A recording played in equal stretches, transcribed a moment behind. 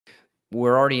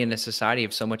we're already in a society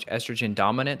of so much estrogen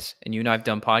dominance, and you and I've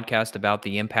done podcasts about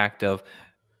the impact of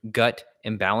gut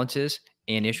imbalances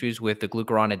and issues with the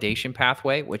glucuronidation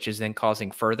pathway, which is then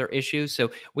causing further issues. So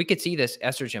we could see this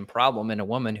estrogen problem in a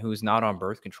woman who's not on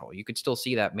birth control. You could still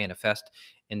see that manifest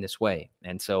in this way.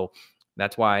 And so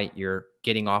that's why you're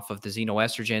getting off of the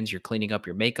xenoestrogens, you're cleaning up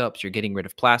your makeups, you're getting rid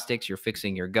of plastics, you're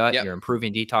fixing your gut, Yep. you're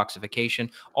improving detoxification.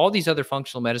 All these other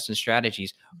functional medicine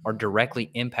strategies are directly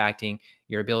impacting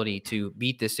your ability to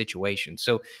beat this situation.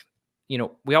 So,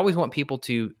 we always want people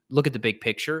to look at the big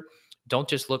picture. Don't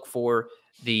just look for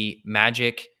the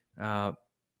magic,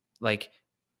 like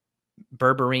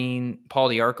berberine Paul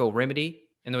remedy.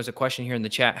 And there was a question here in the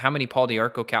chat: how many Paul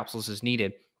capsules is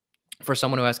needed for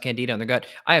someone who has candida in their gut?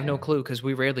 I have no clue, because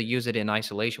we rarely use it in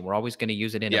isolation. We're always going to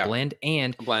use it in a Yeah. blend.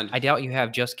 And A blend. I doubt you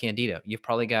have just candida. You've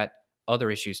probably got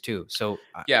other issues too. So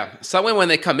Yeah. Someone, when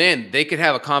they come in, they could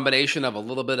have a combination of a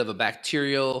little bit of a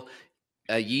bacterial,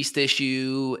 a yeast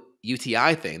issue,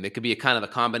 UTI thing. There could be a kind of a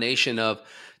combination of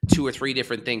two or three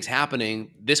different things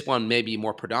happening. This one may be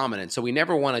more predominant. So we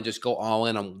never want to just go all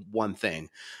in on one thing.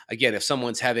 Again, if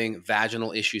someone's having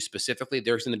vaginal issues specifically,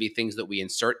 there's going to be things that we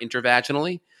insert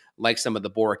intravaginally, like some of the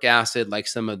boric acid, like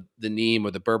some of the neem or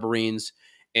the berberines,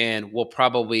 and we'll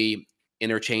probably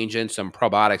interchange in some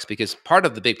probiotics, because part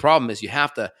of the big problem is you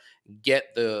have to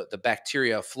get the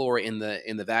bacteria flora in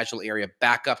the vaginal area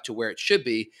back up to where it should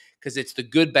be, because it's the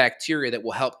good bacteria that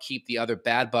will help keep the other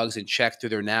bad bugs in check through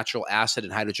their natural acid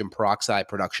and hydrogen peroxide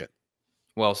production.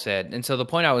 Well said. And so the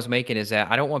point I was making is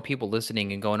that I don't want people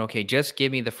listening and going, okay, just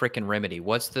give me the freaking remedy.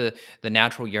 What's the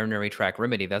natural urinary tract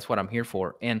remedy? That's what I'm here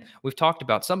for. And we've talked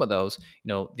about some of those,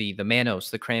 the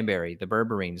Manos, the cranberry, the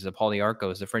berberines, the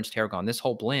polyarchos, the French tarragon, this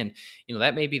whole blend,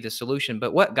 that may be the solution.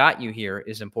 But what got you here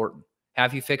is important.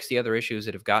 Have you fixed the other issues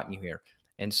that have gotten you here?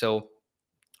 And so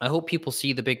I hope people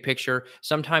see the big picture.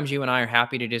 Sometimes you and I are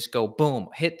happy to just go, boom,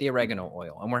 hit the oregano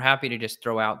oil. And we're happy to just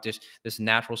throw out just this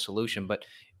natural solution. But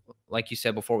like you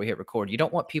said before we hit record, you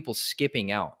don't want people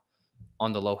skipping out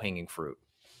on the low hanging fruit.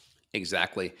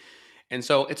 Exactly. And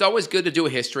so it's always good to do a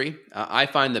history. I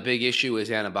find the big issue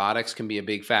is antibiotics can be a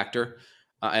big factor.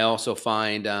 I also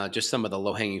find just some of the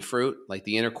low hanging fruit, like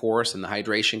the intercourse and the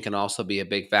hydration, can also be a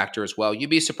big factor as well. You'd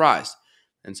be surprised.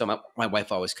 And so my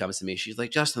wife always comes to me. She's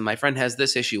like, Justin, my friend has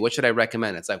this issue. What should I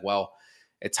recommend? It's like, well,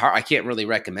 it's hard. I can't really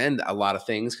recommend a lot of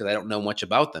things because I don't know much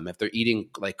about them. If they're eating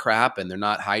like crap and they're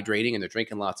not hydrating and they're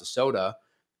drinking lots of soda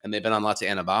and they've been on lots of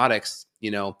antibiotics,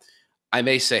 I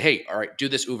may say, hey, all right, do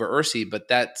this Uva Ursi, but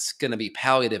that's going to be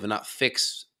palliative and not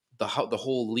fix the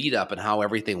whole lead up and how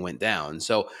everything went down.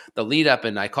 So the lead up,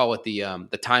 and I call it the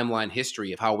timeline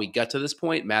history of how we got to this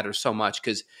point, matters so much,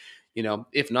 because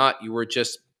if not, you were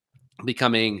just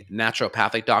becoming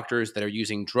naturopathic doctors that are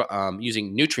using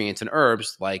using nutrients and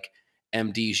herbs like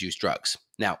MDs use drugs.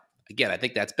 Now, again, I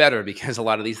think that's better because a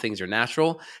lot of these things are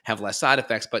natural, have less side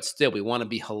effects, but still, we want to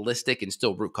be holistic and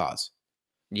still root cause.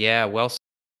 Yeah, well